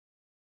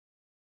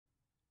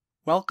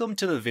Welcome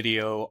to the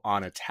video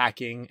on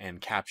attacking and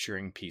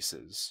capturing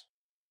pieces.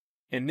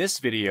 In this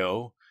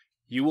video,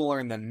 you will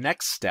learn the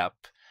next step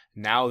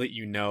now that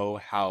you know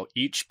how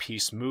each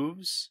piece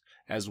moves,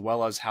 as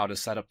well as how to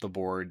set up the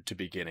board to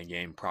begin a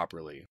game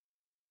properly.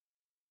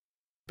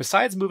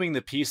 Besides moving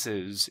the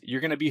pieces,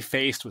 you're going to be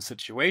faced with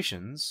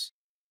situations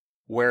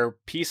where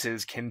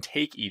pieces can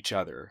take each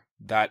other.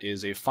 That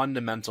is a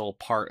fundamental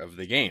part of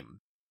the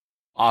game.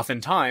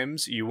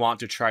 Oftentimes, you want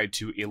to try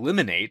to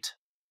eliminate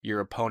your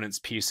opponent's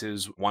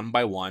pieces one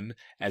by one,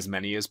 as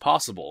many as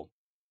possible.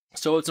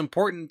 So it's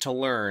important to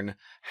learn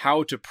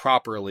how to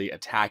properly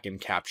attack and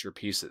capture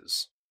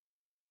pieces.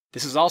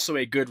 This is also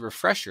a good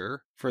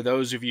refresher for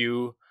those of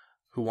you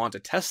who want to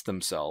test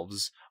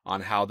themselves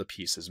on how the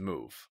pieces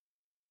move.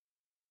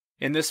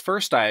 In this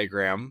first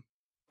diagram,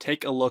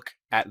 take a look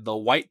at the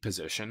white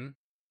position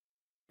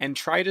and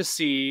try to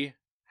see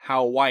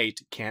how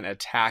white can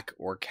attack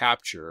or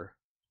capture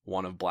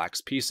one of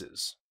black's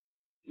pieces.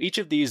 Each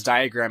of these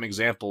diagram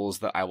examples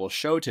that I will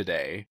show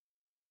today,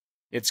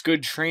 it's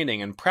good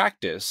training and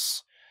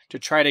practice to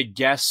try to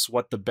guess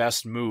what the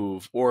best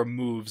move or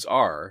moves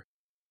are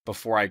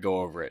before I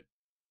go over it.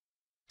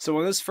 So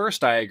in this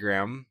first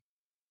diagram,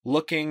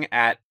 looking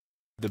at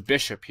the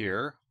bishop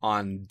here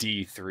on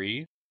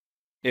d3,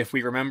 if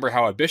we remember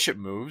how a bishop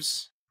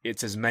moves,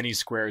 it's as many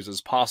squares as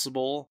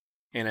possible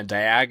in a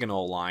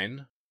diagonal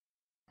line.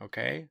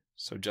 Okay,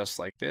 so just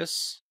like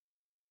this.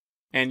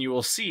 And you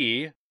will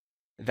see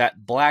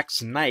that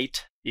black's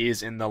knight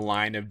is in the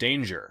line of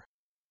danger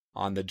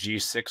on the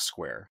g6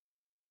 square.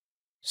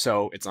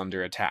 So it's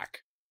under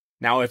attack.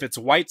 Now if it's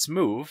white's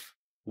move,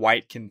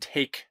 white can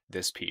take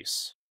this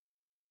piece.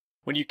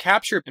 When you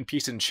capture a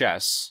piece in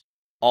chess,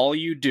 all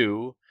you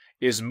do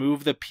is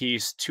move the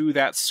piece to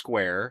that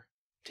square,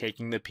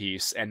 taking the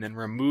piece, and then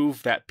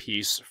remove that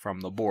piece from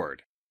the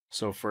board.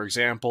 So for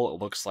example,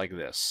 it looks like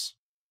this.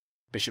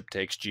 Bishop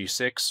takes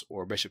g6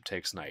 or bishop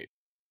takes knight.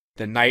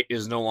 The knight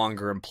is no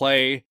longer in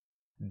play.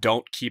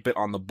 Don't keep it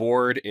on the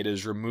board. It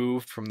is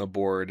removed from the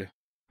board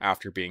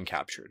after being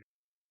captured.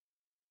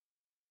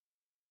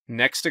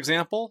 Next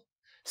example,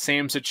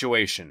 same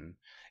situation.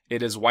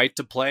 It is white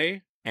to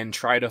play and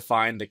try to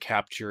find the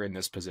capture in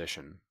this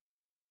position.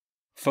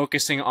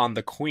 Focusing on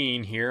the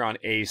queen here on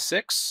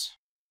a6,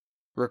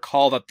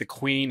 recall that the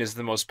queen is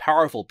the most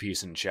powerful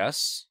piece in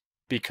chess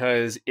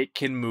because it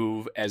can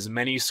move as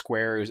many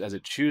squares as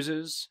it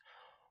chooses,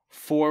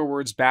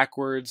 forwards,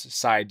 backwards,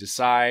 side to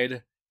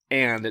side,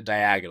 and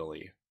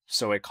diagonally.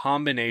 So a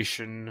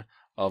combination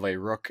of a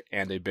rook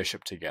and a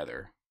bishop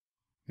together.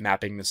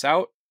 Mapping this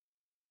out,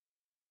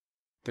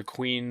 the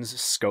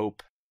queen's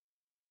scope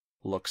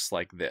looks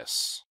like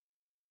this.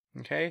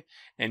 Okay,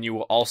 and you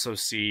will also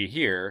see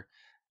here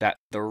that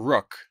the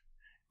rook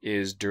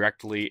is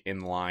directly in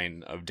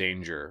line of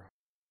danger.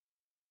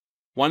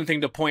 One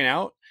thing to point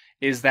out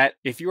is that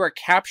if you are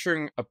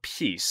capturing a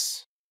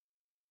piece,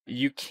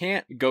 you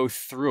can't go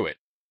through it.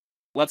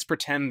 Let's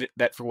pretend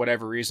that for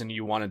whatever reason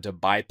you wanted to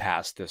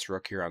bypass this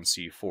rook here on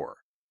c4.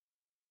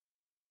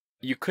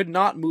 You could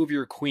not move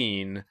your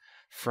queen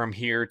from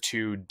here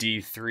to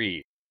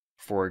d3,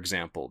 for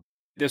example.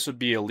 This would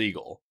be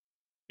illegal.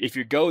 If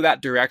you go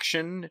that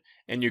direction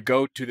and you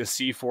go to the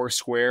c4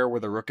 square where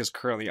the rook is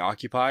currently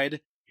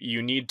occupied,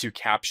 you need to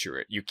capture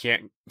it. You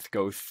can't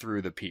go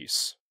through the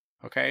piece.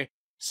 Okay?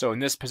 So in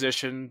this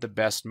position, the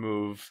best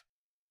move,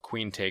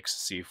 queen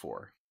takes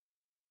c4.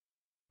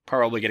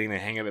 Probably getting the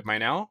hang of it by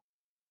now.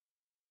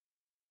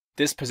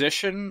 This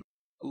position,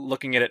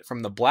 looking at it from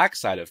the black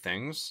side of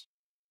things,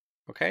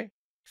 okay,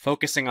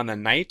 focusing on the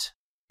knight.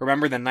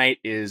 Remember, the knight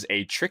is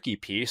a tricky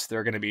piece. There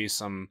are going to be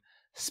some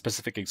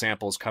specific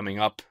examples coming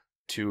up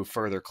to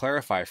further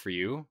clarify for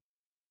you.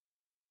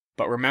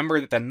 But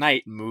remember that the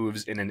knight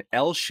moves in an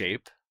L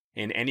shape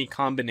in any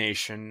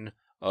combination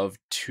of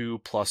 2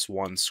 +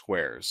 1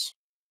 squares.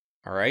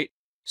 All right,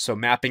 so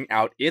mapping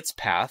out its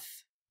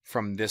path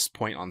from this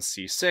point on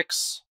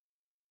c6,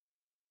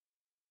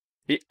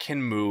 it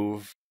can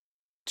move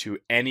to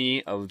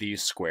any of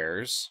these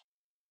squares,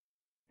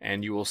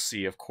 and you will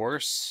see, of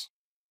course,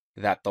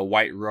 that the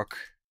white rook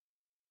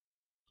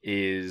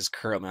is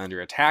currently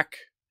under attack,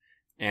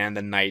 and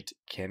the knight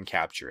can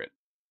capture it.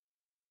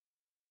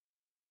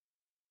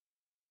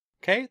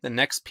 Okay, the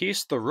next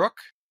piece, the rook.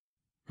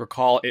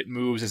 Recall it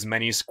moves as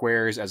many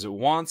squares as it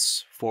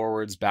wants,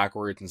 forwards,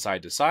 backwards, and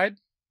side to side.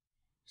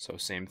 So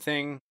same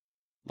thing,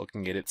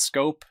 looking at its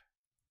scope,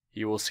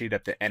 you will see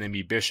that the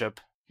enemy bishop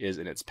is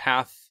in its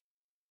path,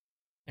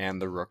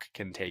 and the rook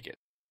can take it.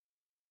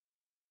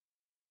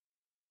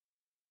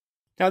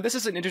 Now this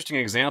is an interesting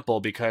example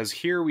because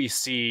here we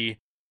see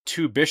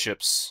two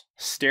bishops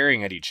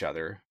staring at each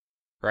other,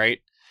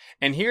 right?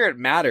 And here it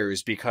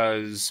matters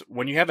because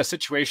when you have a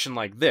situation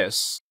like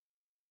this,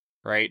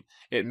 right,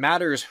 it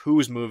matters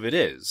whose move it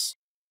is.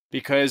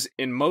 Because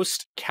in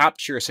most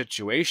capture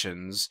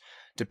situations,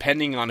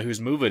 depending on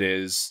whose move it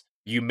is,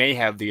 you may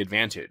have the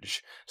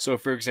advantage. So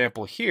for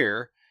example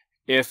here,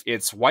 if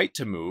it's white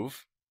to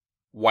move,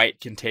 white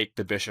can take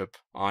the bishop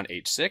on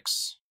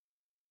h6.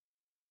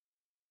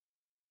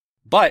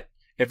 But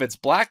If it's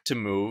black to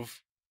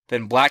move,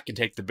 then black can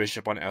take the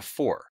bishop on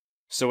f4.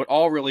 So it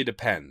all really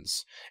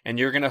depends, and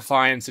you're going to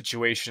find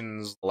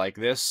situations like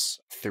this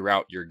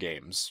throughout your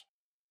games.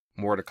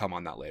 More to come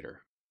on that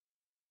later.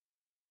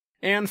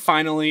 And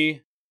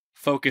finally,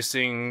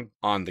 focusing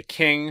on the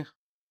king.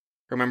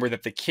 Remember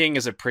that the king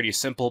is a pretty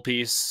simple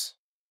piece.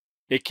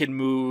 It can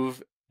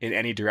move in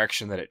any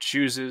direction that it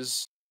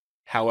chooses,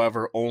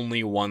 however,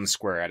 only one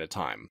square at a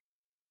time.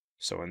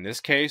 So in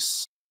this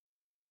case,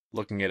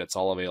 looking at its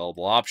all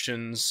available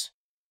options,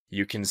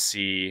 you can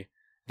see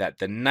that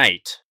the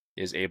knight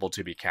is able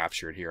to be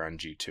captured here on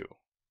g2.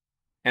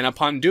 And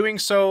upon doing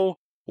so,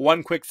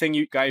 one quick thing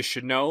you guys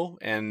should know,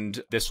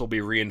 and this will be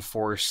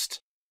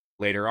reinforced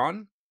later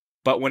on,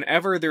 but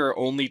whenever there are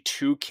only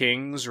 2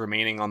 kings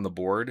remaining on the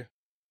board,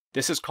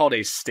 this is called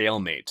a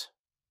stalemate,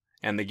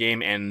 and the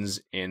game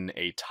ends in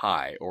a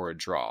tie or a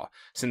draw.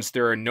 Since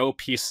there are no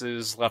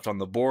pieces left on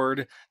the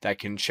board that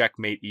can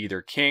checkmate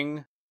either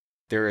king,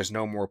 there is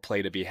no more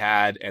play to be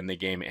had, and the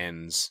game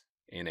ends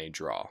in a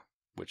draw,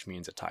 which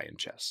means a tie in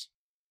chess.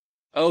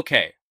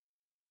 Okay.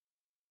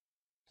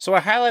 So I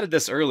highlighted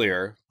this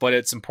earlier, but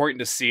it's important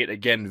to see it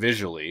again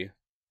visually.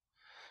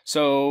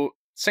 So,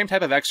 same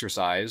type of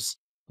exercise,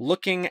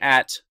 looking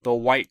at the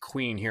white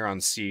queen here on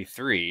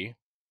c3,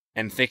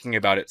 and thinking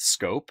about its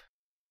scope.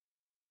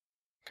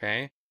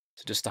 Okay,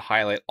 so just to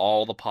highlight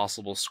all the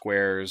possible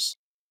squares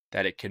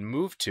that it can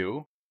move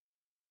to,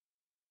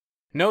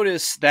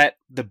 notice that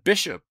the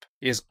bishop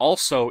is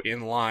also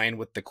in line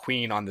with the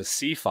queen on the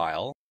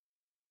c-file,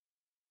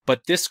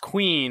 but this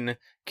queen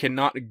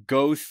cannot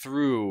go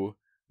through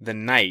the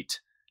knight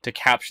to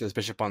capture this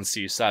bishop on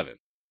c7.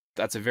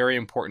 That's a very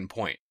important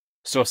point.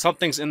 So if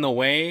something's in the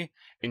way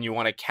and you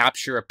want to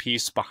capture a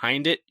piece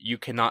behind it, you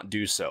cannot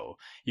do so.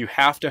 You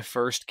have to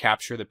first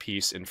capture the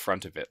piece in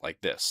front of it, like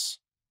this.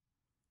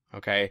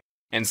 Okay?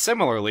 And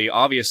similarly,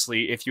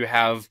 obviously, if you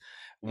have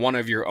one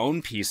of your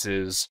own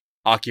pieces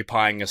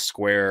occupying a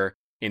square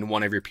in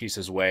one of your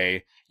pieces'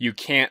 way, you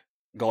can't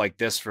go like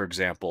this, for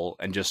example,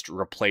 and just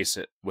replace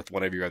it with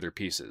one of your other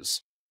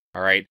pieces.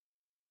 All right?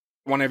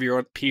 One of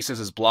your pieces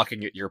is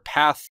blocking your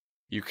path.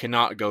 You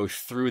cannot go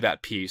through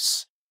that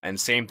piece. And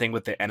same thing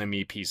with the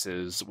enemy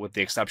pieces, with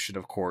the exception,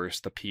 of course,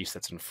 the piece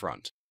that's in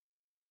front.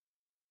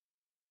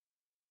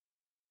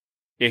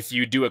 If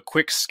you do a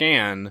quick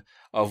scan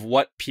of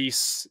what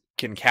piece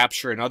can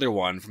capture another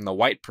one from the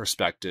white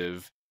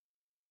perspective,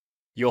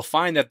 you'll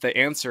find that the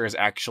answer is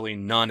actually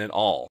none at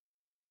all.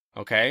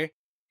 Okay?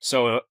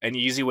 So an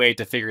easy way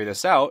to figure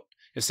this out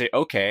is say,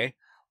 okay,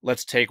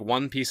 let's take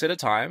one piece at a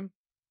time.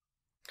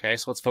 Okay,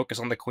 so let's focus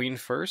on the queen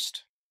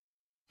first.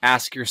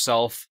 Ask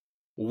yourself,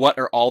 what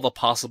are all the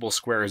possible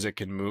squares it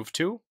can move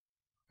to?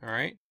 All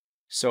right.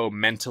 So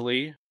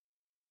mentally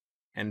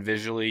and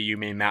visually, you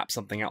may map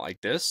something out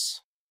like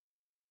this.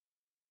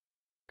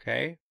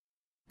 Okay.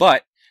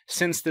 But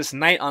since this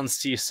knight on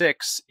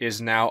c6 is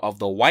now of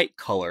the white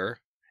color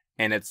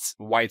and it's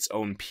white's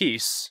own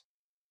piece,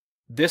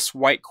 this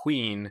white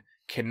queen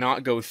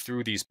cannot go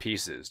through these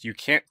pieces. You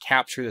can't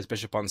capture this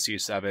bishop on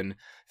c7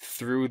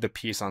 through the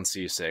piece on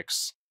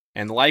c6.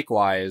 And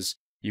likewise,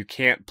 you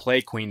can't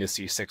play queen to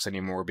c6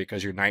 anymore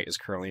because your knight is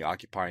currently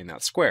occupying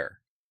that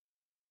square.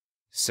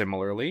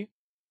 Similarly,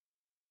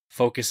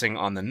 focusing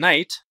on the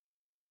knight,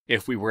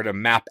 if we were to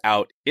map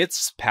out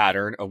its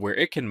pattern of where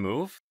it can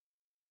move,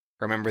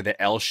 remember the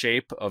L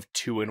shape of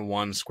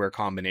 2-in-1 square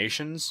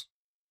combinations,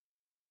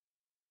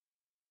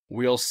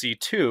 we'll see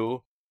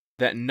too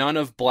that none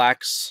of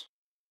black's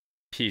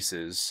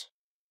pieces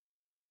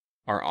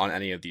are on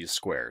any of these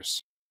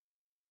squares.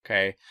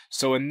 Okay,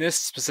 so in this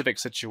specific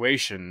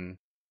situation,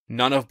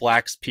 none of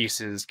black's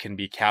pieces can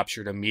be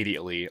captured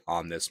immediately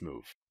on this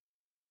move.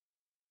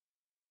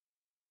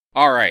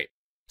 All right,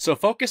 so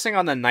focusing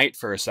on the knight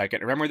for a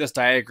second, remember this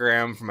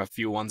diagram from a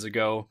few ones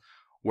ago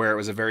where it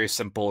was a very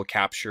simple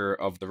capture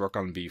of the rook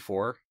on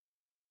b4?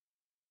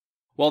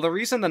 Well, the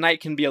reason the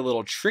knight can be a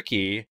little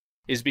tricky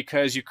is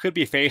because you could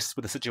be faced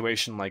with a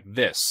situation like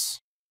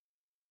this.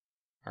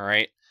 All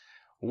right,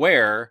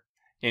 where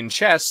in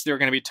chess, there are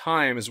going to be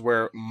times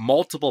where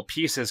multiple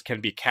pieces can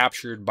be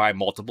captured by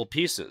multiple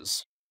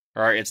pieces.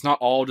 All right, it's not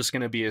all just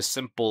going to be as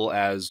simple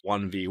as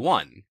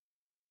 1v1.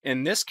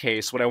 In this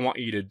case, what I want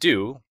you to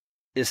do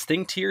is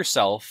think to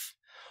yourself,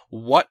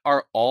 what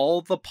are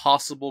all the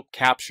possible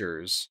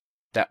captures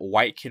that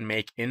white can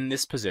make in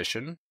this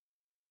position?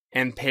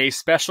 And pay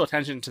special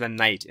attention to the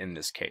knight in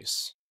this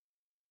case.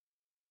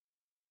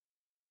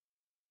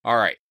 All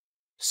right,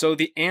 so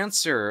the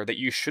answer that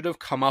you should have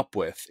come up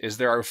with is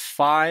there are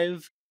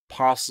 5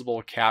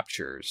 possible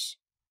captures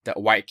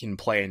that white can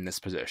play in this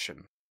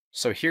position.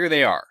 So here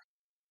they are.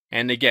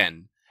 And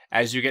again,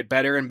 as you get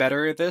better and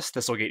better at this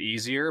will get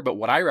easier, but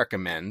what I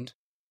recommend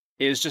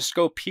is just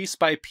go piece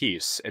by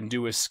piece and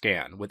do a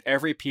scan. With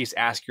every piece,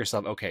 ask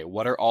yourself, okay,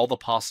 what are all the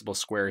possible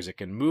squares it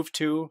can move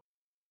to?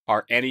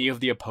 Are any of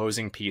the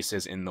opposing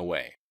pieces in the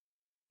way?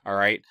 All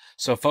right,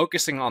 so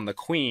focusing on the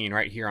queen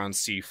right here on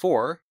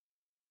c4,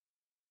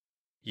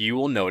 you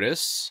will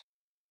notice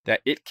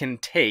that it can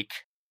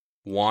take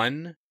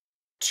 1,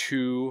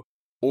 2,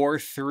 or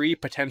 3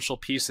 potential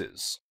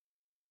pieces.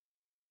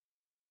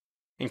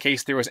 In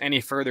case there was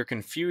any further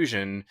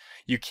confusion,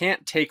 you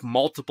can't take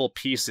multiple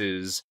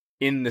pieces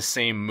in the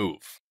same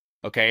move.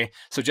 Okay,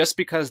 so just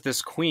because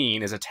this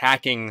queen is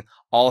attacking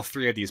all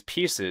 3 of these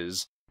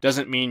pieces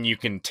doesn't mean you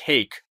can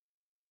take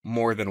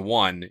more than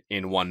one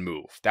in one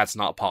move. That's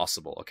not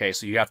possible. Okay,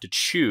 so you have to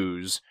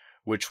choose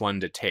which one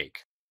to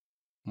take.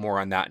 More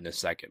on that in a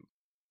second.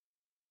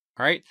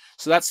 All right,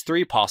 so that's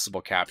 3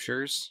 possible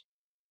captures.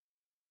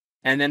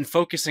 And then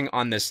focusing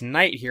on this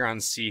knight here on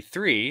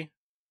c3,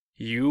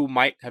 you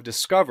might have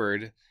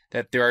discovered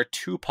that there are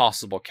 2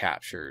 possible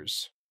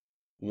captures,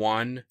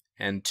 1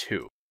 and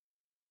 2.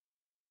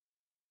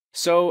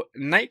 So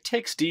knight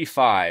takes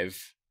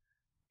d5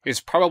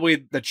 is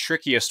probably the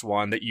trickiest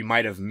one that you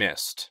might have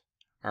missed,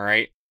 all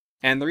right?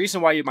 And the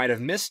reason why you might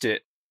have missed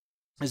it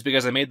is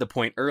because I made the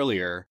point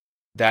earlier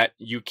that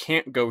you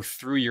can't go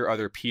through your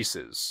other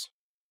pieces.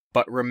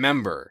 But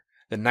remember,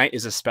 the knight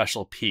is a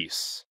special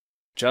piece.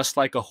 Just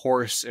like a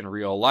horse in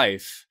real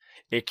life,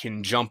 it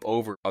can jump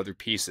over other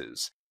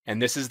pieces.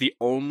 And this is the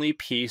only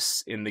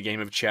piece in the game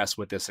of chess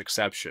with this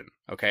exception,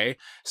 okay?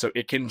 So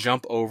it can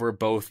jump over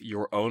both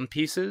your own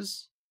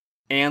pieces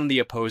and the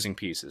opposing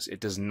pieces. It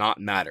does not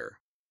matter.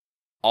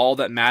 All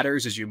that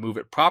matters is you move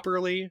it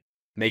properly,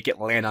 make it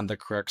land on the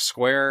correct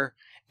square,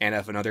 and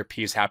if another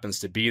piece happens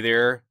to be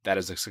there, that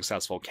is a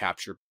successful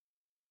capture.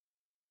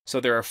 So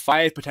there are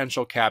 5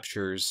 potential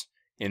captures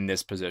in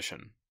this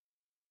position.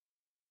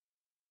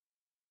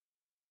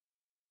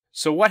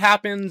 So what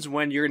happens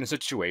when you're in a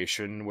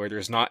situation where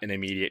there's not an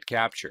immediate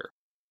capture?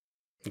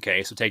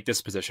 Okay, so take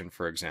this position,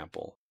 for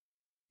example.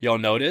 You'll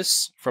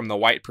notice, from the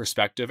white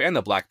perspective and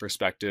the black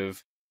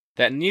perspective,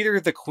 that neither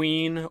the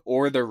queen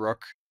or the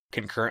rook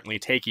can currently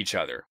take each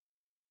other.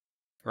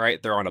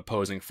 Right? They're on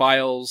opposing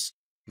files.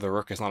 The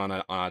rook is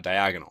not on a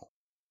diagonal.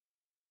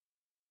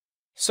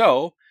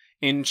 So,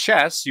 in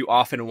chess, you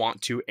often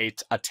want to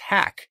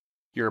attack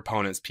your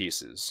opponent's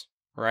pieces,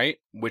 right?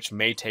 Which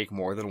may take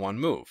more than one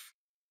move.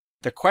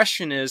 The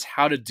question is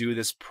how to do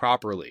this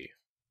properly.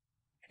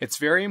 It's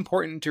very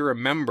important to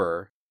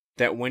remember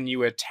that when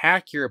you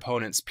attack your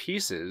opponent's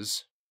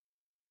pieces,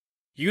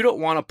 you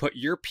don't want to put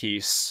your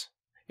piece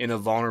in a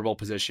vulnerable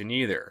position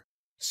either.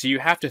 So you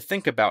have to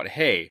think about,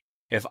 hey,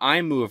 if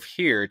I move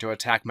here to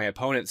attack my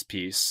opponent's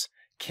piece,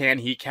 can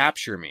he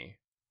capture me?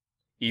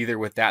 Either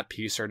with that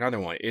piece or another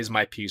one. Is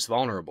my piece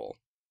vulnerable?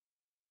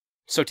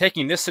 So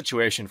taking this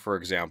situation, for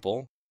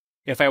example,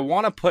 if I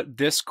want to put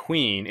this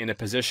queen in a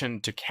position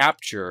to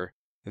capture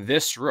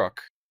this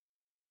rook,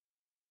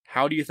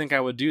 how do you think I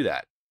would do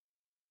that?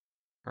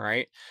 All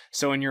right.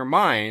 So in your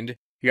mind,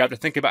 you have to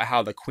think about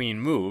how the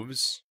queen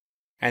moves,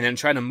 and then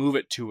try to move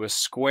it to a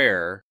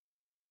square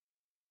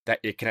that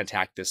it can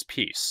attack this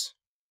piece.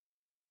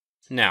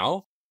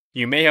 Now,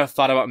 you may have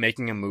thought about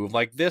making a move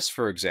like this,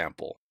 for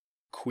example.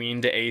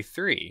 Queen to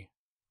a3.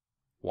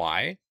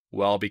 Why?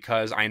 Well,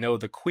 because I know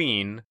the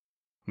queen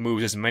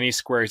moves as many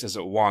squares as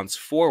it wants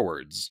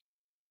forwards.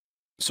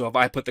 So if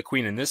I put the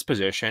queen in this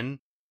position,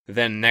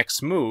 then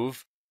next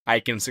move, I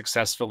can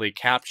successfully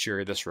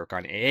capture this rook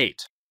on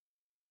a8.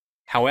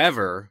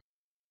 However,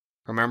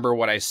 remember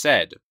what I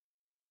said.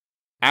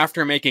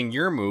 After making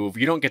your move,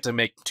 you don't get to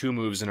make 2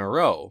 moves in a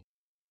row.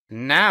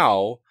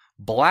 Now,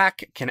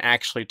 black can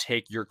actually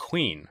take your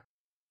queen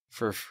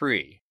for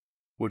free,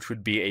 which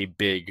would be a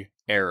big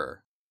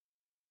error.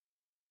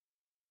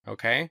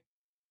 Okay?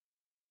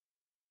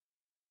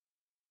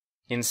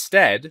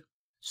 Instead,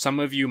 some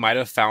of you might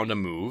have found a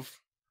move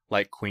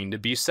like queen to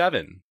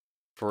b7,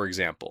 for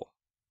example.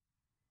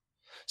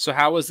 So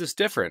how is this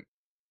different?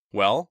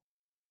 Well,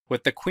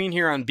 with the queen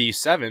here on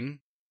b7,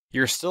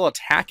 you're still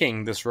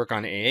attacking this rook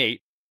on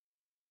a8,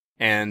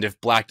 and if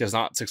black does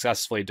not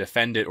successfully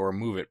defend it or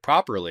move it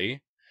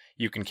properly,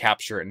 you can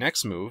capture it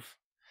next move.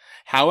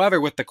 However,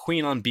 with the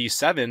queen on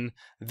b7,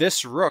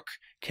 this rook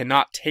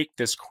cannot take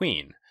this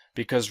queen,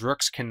 because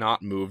rooks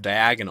cannot move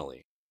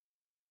diagonally.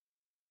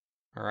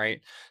 All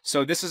right,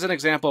 so this is an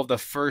example of the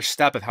first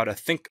step of how to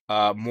think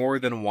more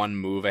than one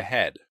move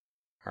ahead.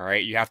 All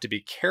right, you have to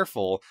be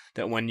careful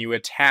that when you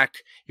attack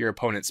your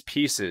opponent's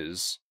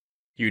pieces,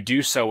 you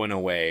do so in a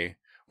way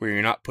where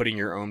you're not putting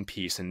your own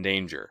piece in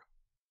danger.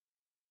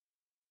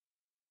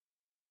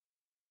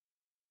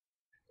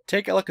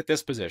 Take a look at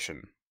this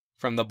position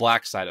from the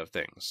black side of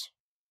things.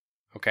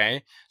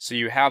 Okay, so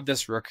you have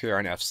this rook here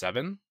on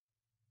f7.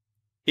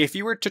 If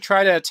you were to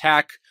try to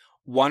attack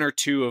 1 or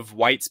 2 of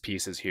white's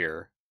pieces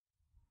here,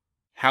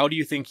 how do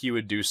you think you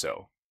would do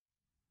so?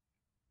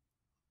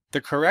 The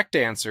correct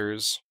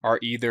answers are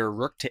either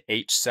rook to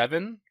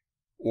h7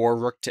 or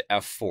rook to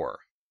f4.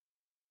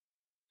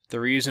 The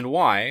reason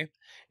why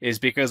is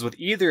because with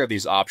either of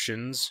these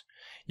options,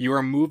 you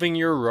are moving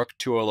your rook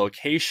to a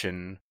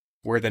location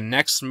where the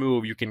next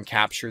move you can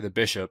capture the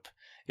bishop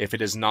if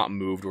it is not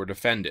moved or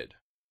defended.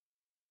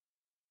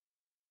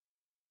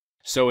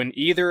 So in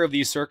either of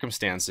these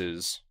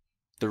circumstances,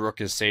 the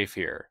rook is safe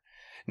here.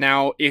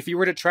 Now, if you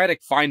were to try to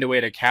find a way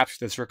to capture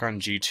this rook on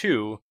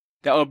g2,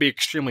 that would be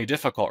extremely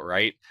difficult,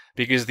 right?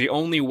 Because the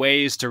only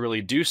ways to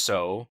really do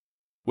so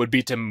would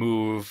be to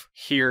move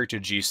here to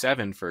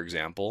g7, for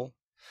example.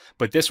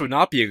 But this would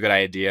not be a good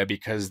idea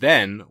because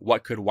then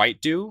what could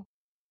white do?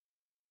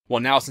 Well,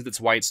 now since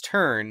it's white's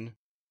turn,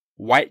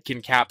 white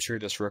can capture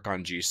this rook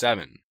on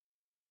g7.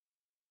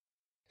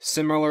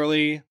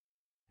 Similarly,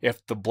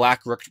 if the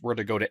black rook were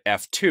to go to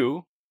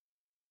f2,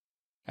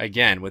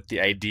 again with the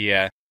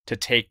idea to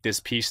take this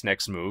piece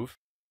next move,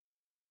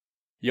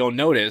 you'll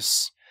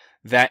notice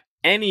that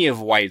any of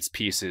white's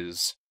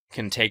pieces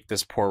can take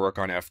this poor rook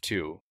on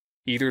f2,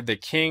 either the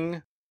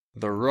king,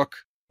 the rook,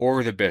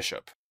 or the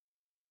bishop.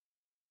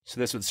 So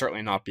this would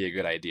certainly not be a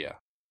good idea.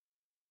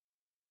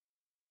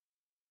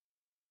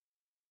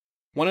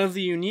 One of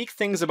the unique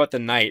things about the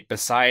knight,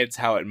 besides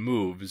how it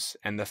moves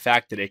and the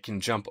fact that it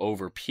can jump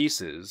over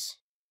pieces,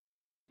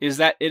 is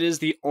that it is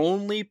the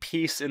only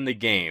piece in the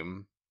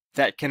game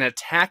that can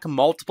attack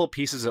multiple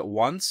pieces at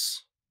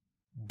once,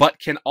 but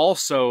can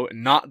also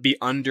not be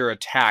under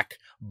attack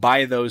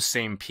by those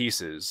same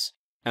pieces,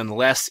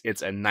 unless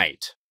it's a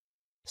knight.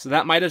 So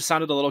that might have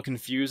sounded a little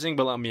confusing,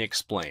 but let me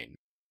explain.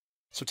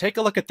 So take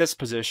a look at this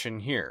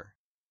position here.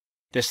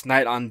 This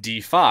knight on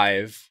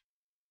d5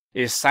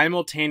 is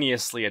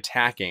simultaneously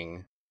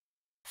attacking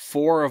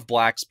 4 of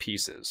black's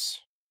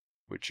pieces,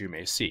 which you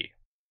may see.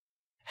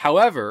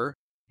 However,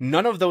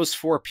 none of those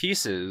 4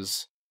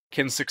 pieces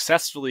can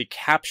successfully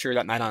capture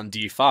that knight on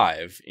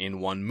d5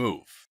 in one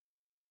move.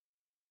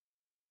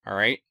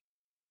 Alright?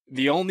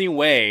 The only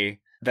way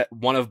that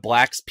one of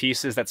black's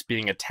pieces that's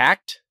being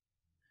attacked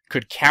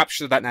could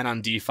capture that knight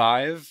on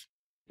d5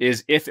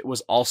 is if it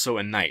was also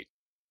a knight.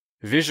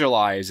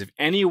 Visualize, if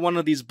any one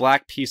of these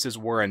black pieces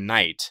were a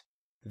knight,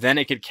 then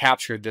it could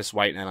capture this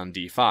white knight on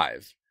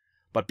d5.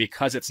 But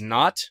because it's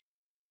not,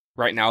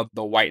 right now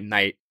the white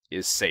knight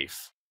is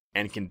safe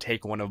and can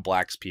take one of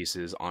black's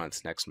pieces on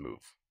its next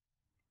move.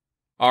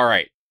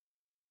 Alright.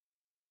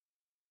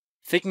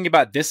 Thinking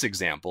about this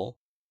example,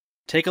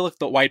 take a look at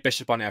the white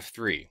bishop on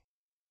f3.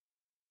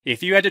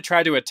 If you had to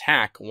try to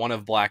attack one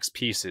of black's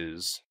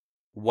pieces,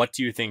 what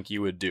do you think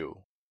you would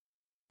do?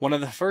 One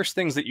of the first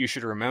things that you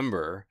should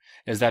remember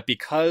is that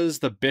because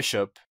the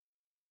bishop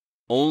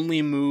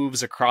only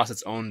moves across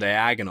its own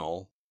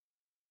diagonal,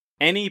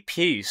 any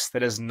piece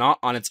that is not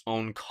on its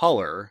own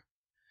color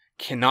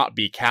cannot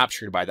be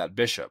captured by that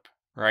bishop,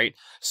 right?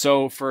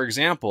 So, for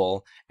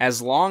example,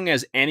 as long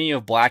as any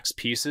of black's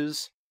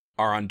pieces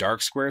are on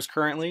dark squares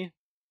currently,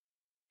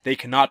 they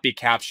cannot be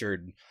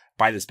captured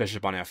by this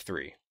bishop on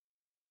f3.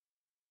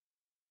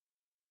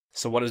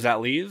 So what does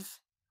that leave?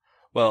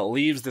 Well, it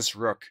leaves this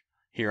rook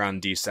here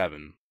on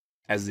d7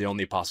 as the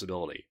only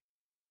possibility.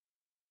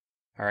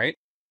 Alright?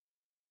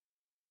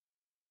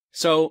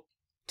 So,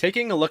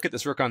 taking a look at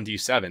this rook on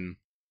d7,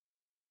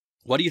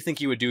 what do you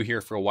think you would do here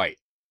for white?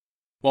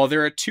 Well,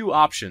 there are 2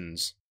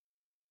 options.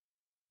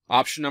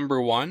 Option number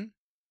 1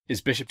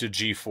 is bishop to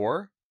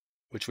g4,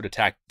 which would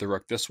attack the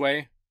rook this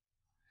way.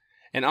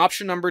 And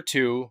option number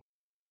 2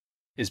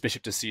 is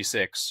bishop to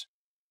c6,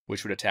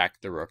 which would attack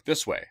the rook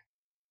this way.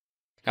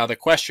 Now the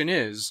question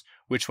is,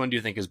 which one do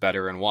you think is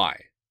better and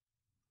why?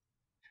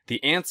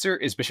 The answer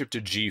is bishop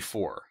to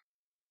g4.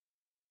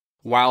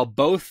 While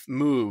both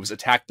moves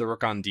attack the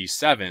rook on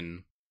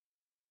d7,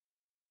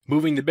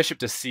 moving the bishop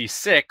to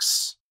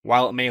c6,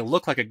 while it may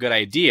look like a good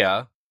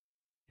idea,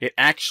 it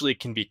actually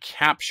can be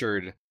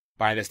captured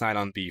by this knight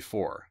on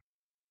b4.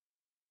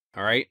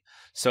 Alright,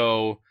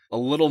 so a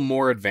little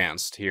more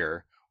advanced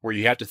here, where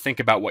you have to think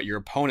about what your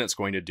opponent's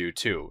going to do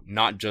too,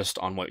 not just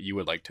on what you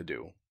would like to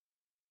do.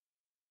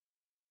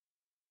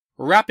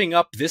 Wrapping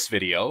up this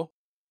video,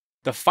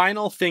 the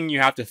final thing you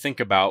have to think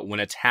about when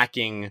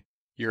attacking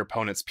your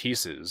opponent's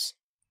pieces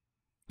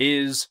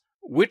is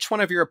which one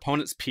of your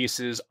opponent's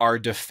pieces are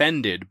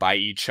defended by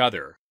each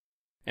other,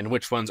 and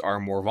which ones are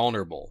more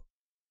vulnerable.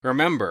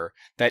 Remember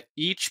that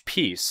each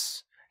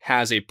piece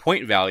has a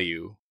point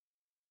value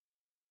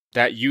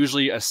that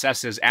usually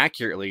assesses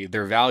accurately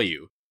their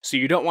value. So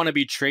you don't want to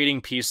be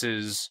trading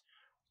pieces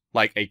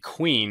like a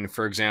queen,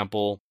 for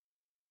example,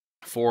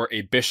 for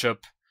a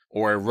bishop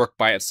or a rook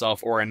by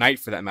itself, or a knight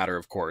for that matter,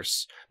 of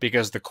course,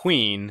 because the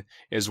queen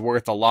is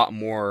worth a lot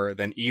more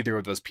than either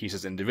of those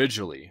pieces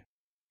individually.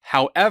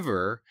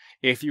 However,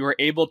 if you are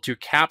able to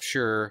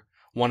capture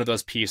one of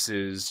those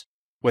pieces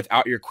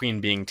without your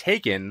queen being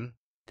taken,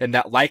 then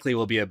that likely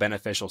will be a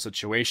beneficial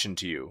situation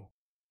to you.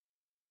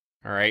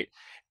 Alright?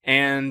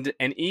 And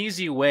an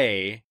easy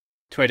way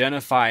to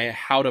identify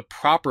how to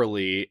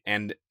properly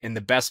and in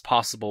the best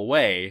possible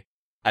way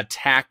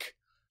attack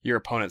your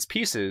opponent's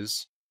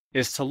pieces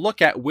is to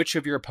look at which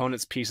of your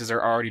opponent's pieces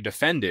are already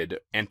defended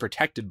and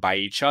protected by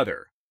each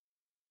other.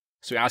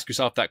 So ask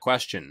yourself that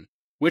question.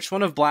 Which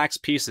one of black's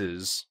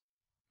pieces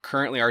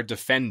currently are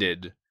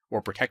defended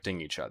or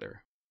protecting each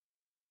other?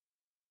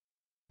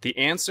 The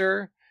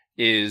answer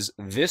is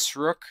this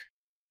rook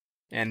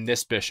and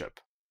this bishop.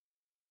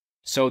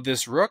 So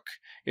this rook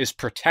is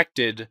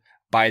protected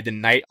by the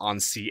knight on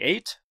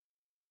c8,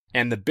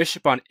 and the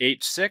bishop on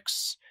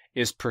h6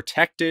 is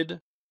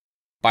protected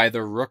by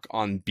the rook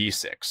on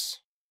b6.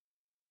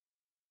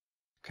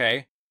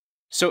 Okay,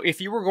 so if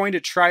you were going to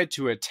try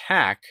to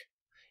attack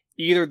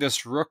either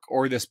this rook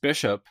or this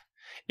bishop,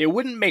 it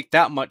wouldn't make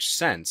that much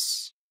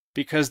sense,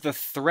 because the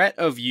threat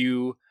of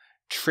you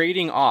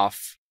trading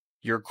off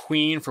your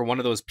queen for one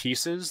of those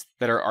pieces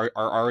that are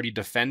already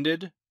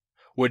defended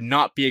would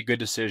not be a good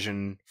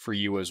decision for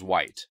you as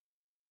white.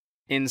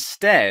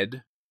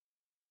 Instead,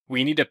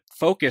 we need to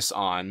focus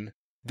on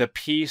the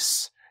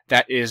piece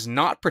that is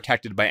not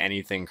protected by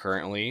anything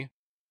currently,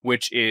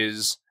 which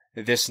is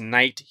this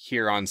knight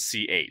here on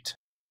c8.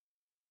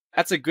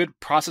 That's a good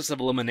process of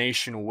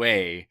elimination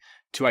way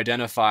to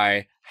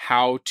identify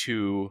how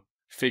to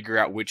figure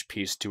out which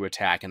piece to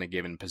attack in a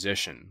given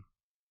position.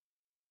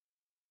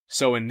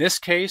 So in this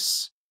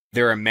case,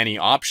 there are many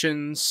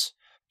options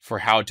for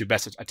how to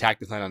best attack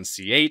this knight on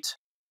c8,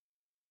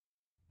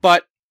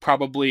 but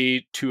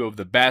probably two of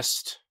the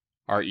best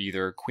are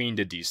either queen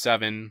to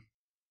d7,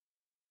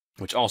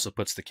 which also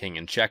puts the king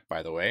in check,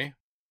 by the way,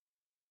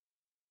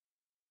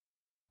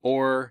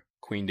 or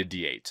queen to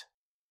d8.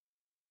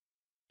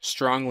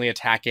 Strongly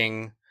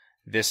attacking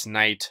this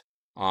knight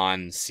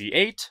on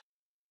c8.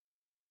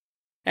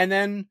 And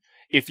then,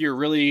 if you're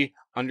really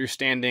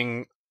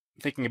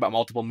thinking about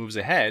multiple moves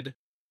ahead,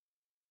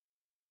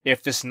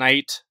 if this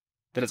knight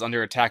that is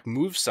under attack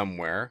moves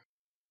somewhere,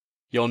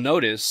 you'll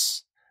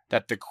notice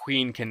that the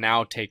queen can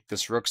now take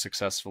this rook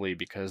successfully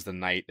because the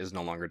knight is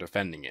no longer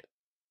defending it.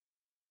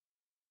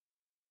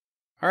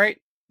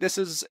 Alright, this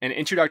is an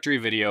introductory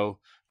video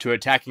to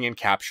attacking and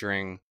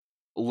capturing.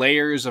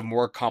 Layers of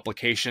more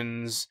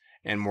complications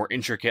and more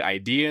intricate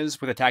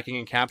ideas with attacking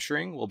and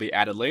capturing will be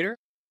added later.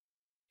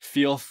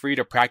 Feel free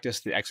to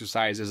practice the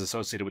exercises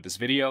associated with this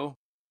video,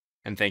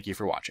 and thank you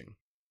for watching.